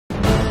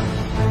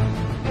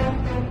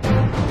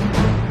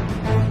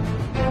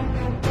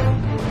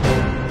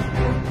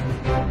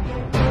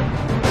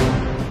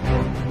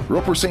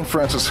Roper St.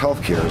 Francis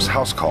Healthcare's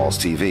House Calls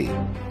TV.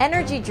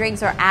 Energy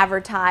drinks are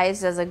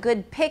advertised as a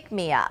good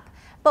pick-me-up.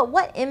 But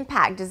what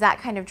impact does that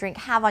kind of drink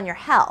have on your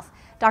health?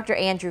 Dr.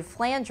 Andrew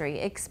Flandry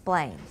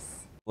explains.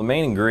 The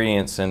main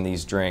ingredients in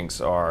these drinks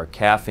are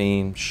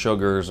caffeine,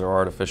 sugars, or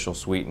artificial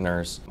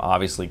sweeteners.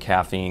 Obviously,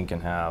 caffeine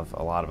can have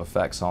a lot of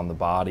effects on the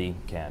body,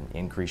 can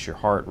increase your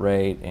heart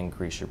rate,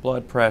 increase your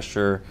blood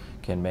pressure,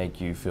 can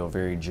make you feel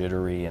very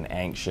jittery and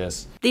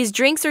anxious. These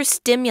drinks are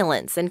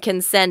stimulants and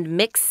can send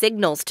mixed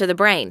signals to the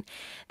brain.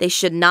 They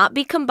should not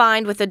be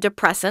combined with a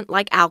depressant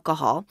like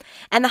alcohol,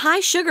 and the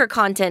high sugar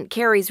content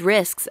carries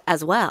risks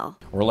as well.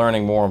 We're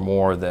learning more and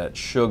more that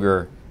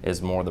sugar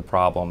is more the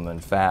problem than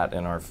fat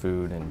in our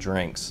food and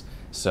drinks.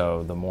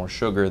 So the more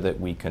sugar that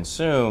we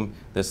consume,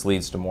 this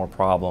leads to more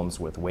problems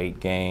with weight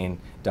gain,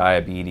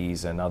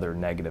 diabetes, and other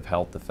negative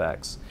health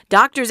effects.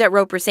 Doctors at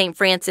Roper St.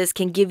 Francis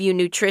can give you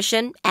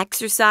nutrition,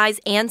 exercise,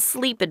 and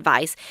sleep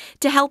advice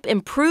to help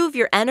improve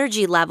your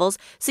energy levels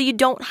so you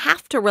don't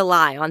have to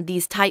rely on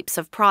these types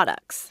of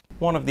products.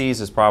 One of these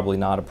is probably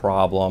not a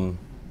problem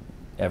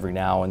every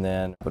now and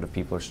then, but if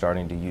people are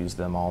starting to use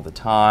them all the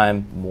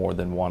time, more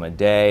than one a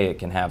day, it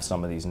can have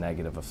some of these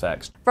negative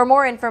effects. For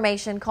more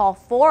information, call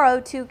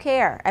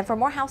 402-CARE, and for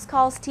more House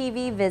Calls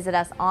TV, visit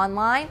us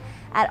online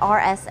at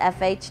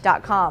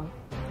rsfh.com.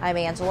 I'm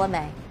Angela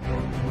May.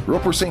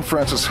 Roper St.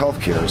 Francis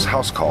Healthcare's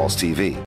House Calls TV.